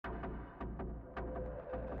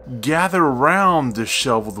Gather around,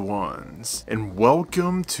 disheveled ones, and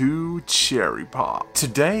welcome to Cherry Pop.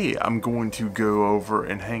 Today, I'm going to go over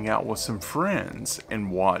and hang out with some friends and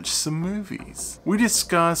watch some movies. We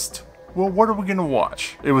discussed, well, what are we gonna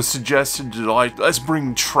watch? It was suggested to let's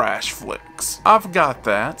bring trash flicks. I've got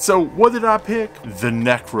that. So what did I pick? The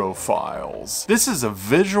Necro Files. This is a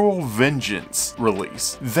Visual Vengeance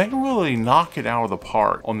release. They really knock it out of the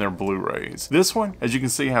park on their Blu-rays. This one, as you can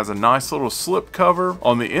see, has a nice little slip cover.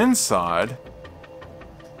 On the inside,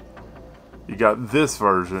 you got this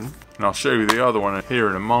version. And I'll show you the other one here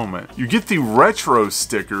in a moment. You get the retro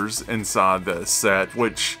stickers inside the set,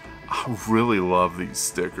 which I really love these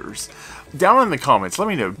stickers. Down in the comments, let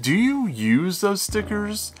me know, do you use those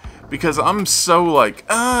stickers? Because I'm so like,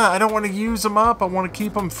 I don't want to use them up, I want to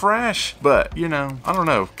keep them fresh. But, you know, I don't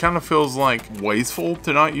know, kind of feels like wasteful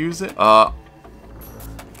to not use it.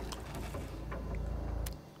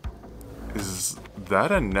 Is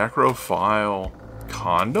that a Necro File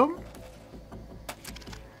condom?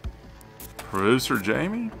 Producer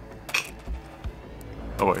Jamie?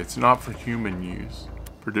 Oh wait, it's not for human use.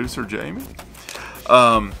 Producer Jamie.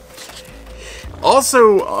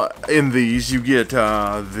 Also, in these you get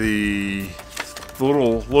the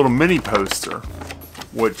little mini poster,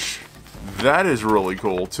 which that is really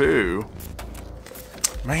cool too.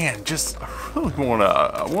 Man, just I really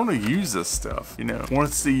wanna use this stuff. You know, want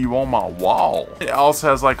to see you on my wall. It also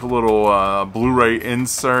has like a little Blu-ray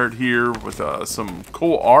insert here with some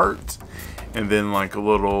cool art, and then like a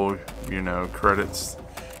little, you know, credits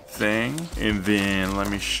thing. And then let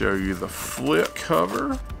me show you the flip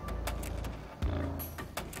cover.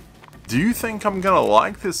 Do you think I'm gonna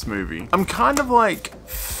like this movie? I'm kind of like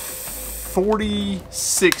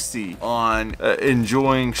 40-60 on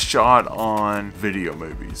enjoying shot on video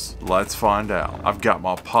movies. Let's find out. I've got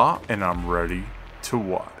my pop and I'm ready to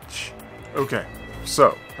watch. Okay,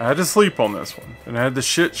 so I had to sleep on this one and I had to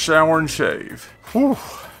shit, shower, and shave. Whew,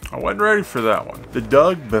 I wasn't ready for that one. The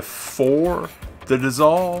Doug before the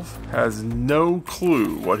dissolve has no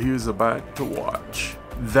clue what he was about to watch.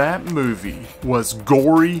 That movie was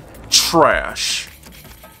gory trash.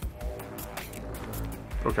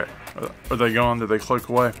 Okay, are they gone? Did they click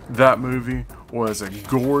away? That movie was a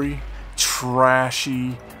gory,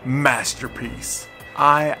 trashy masterpiece.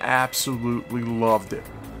 I absolutely loved it.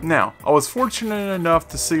 Now, I was fortunate enough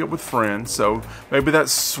to see it with friends, so maybe that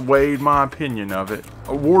swayed my opinion of it.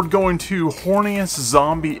 Award going to Horniest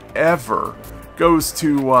Zombie Ever goes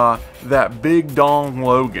to that Big Dong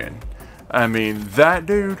Logan. I mean, that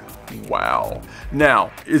dude, wow.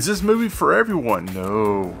 Now, is this movie for everyone?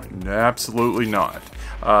 No, absolutely not.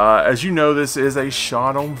 As you know, this is a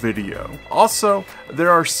shot on video. Also, there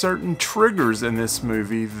are certain triggers in this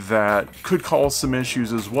movie that could cause some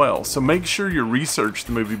issues as well. So make sure you research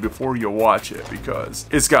the movie before you watch it, because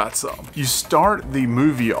it's got some. You start the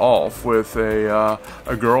movie off with a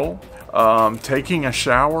girl taking a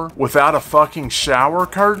shower without a fucking shower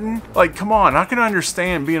curtain. Like, come on, I can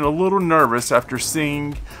understand being a little nervous after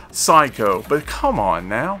seeing Psycho, but come on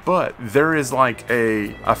now. But there is like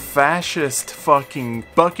a fascist fucking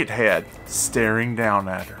buckethead staring down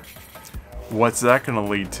at her. What's that gonna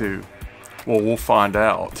lead to? Well, we'll find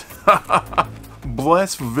out.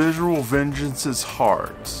 Bless Visual Vengeance's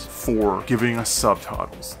hearts for giving us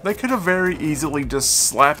subtitles. They could have very easily just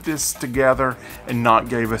slapped this together and not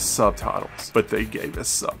gave us subtitles, but they gave us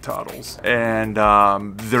subtitles. And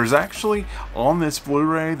there's actually, on this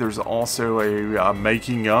Blu-ray, there's also a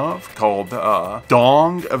making of called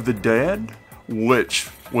Dawn of the Dead, which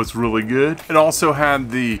was really good. It also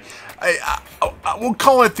had the, we'll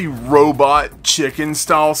call it the Robot Chicken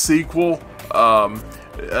style sequel,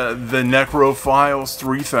 the Necro Files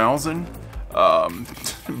 3000.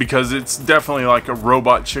 Because it's definitely like a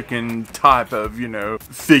Robot Chicken type of, you know,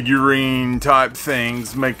 figurine type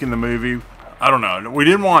things making the movie. I don't know, we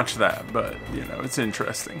didn't watch that, but, you know, it's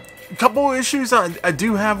interesting. A couple issues I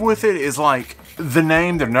do have with it is like the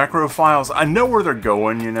name, the Necro Files. I know where they're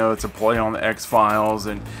going, you know, it's a play on the X-Files,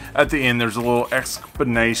 and at the end there's a little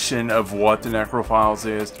explanation of what the Necro Files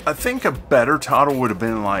is. I think a better title would have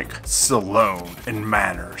been like Salone and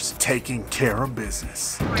Manners taking care of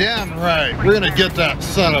business. Damn right, we're gonna get that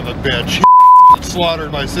son of a bitch. He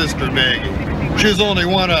slaughtered my sister Maggie. She's only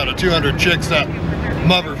one out of 200 chicks that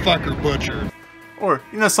motherfucker butchered. Or,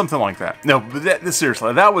 you know, something like that. No, but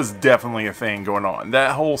seriously, that was definitely a thing going on.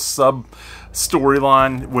 That whole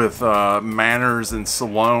sub-storyline with Manners and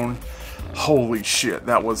Salone, holy shit,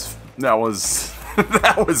 that was that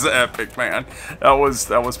was epic, man. That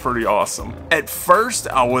was pretty awesome. At first,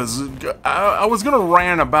 I was gonna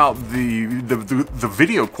rant about the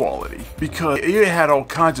video quality, because it had all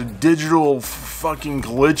kinds of digital fucking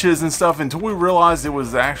glitches and stuff until we realized it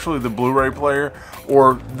was actually the Blu-ray player,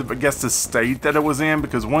 or I guess the state that it was in,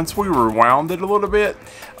 because once we rewound it a little bit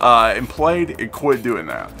and played, it quit doing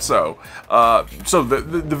that. So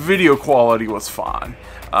the video quality was fine.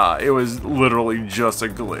 It was literally just a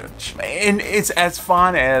glitch. And it's as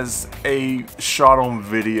fine as a shot on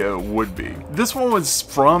video would be. This one was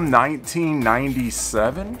from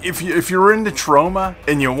 1997. If you're into Trauma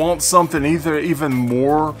and you want something even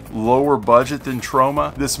more lower budget than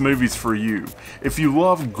Trauma, this movie's for you. If you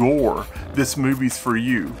love gore, this movie's for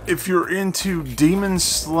you. If you're into demon/zombie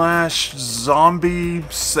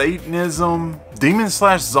Satanism,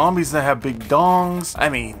 demon/zombies that have big dongs, I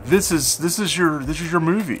mean, this is your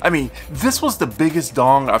movie. I mean, this was the biggest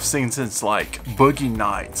dong I've seen since like Boogie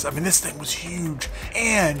Nights. I mean, this thing was huge.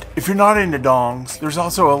 And if you're not into dongs, there's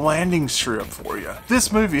also a landing strip for you.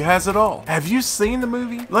 This movie has it all. Have you seen the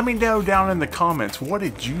movie? Let me know down in the comments, what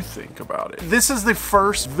did you think about it? This is the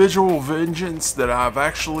first visual vengeance that I've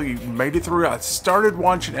actually made it through. I started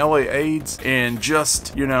watching LA AIDS and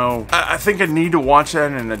just, you know, I think I need to watch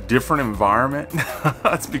that in a different environment.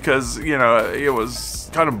 That's because, you know, it was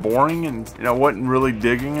kind of boring and, you know, wasn't really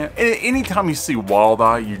digging it. Anytime you see Wild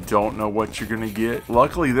Eye, you don't know what you're gonna get.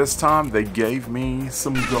 Luckily this time they gave me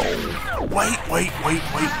some gold.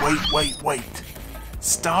 Wait.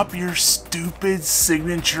 Stop your stupid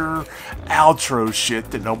signature outro shit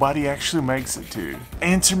that nobody actually makes it to.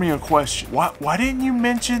 Answer me a question. Why didn't you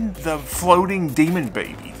mention the floating demon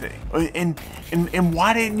baby thing? And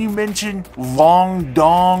why didn't you mention Long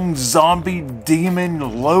Dong Zombie Demon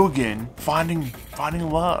Logan finding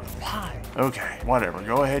love? Why? Okay, whatever.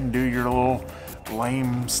 Go ahead and do your little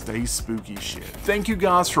lame stay spooky shit. Thank you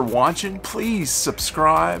guys for watching. Please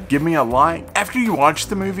subscribe, give me a like. After you watch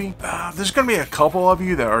the movie, there's gonna be a couple of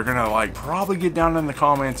you that are gonna like probably get down in the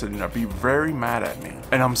comments and be very mad at me,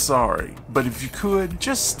 and I'm sorry, but if you could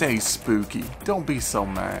just stay spooky, don't be so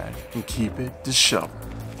mad, and keep it to shovel.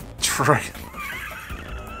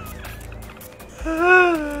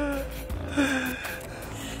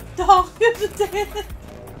 Dog is dead.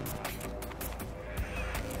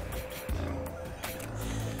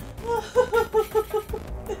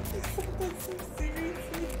 So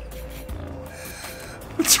seriously.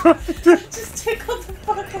 What's wrong? Just tickled the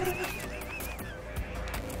fuck out of me.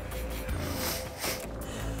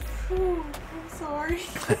 I'm sorry.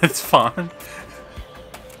 It's fine.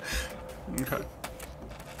 Okay.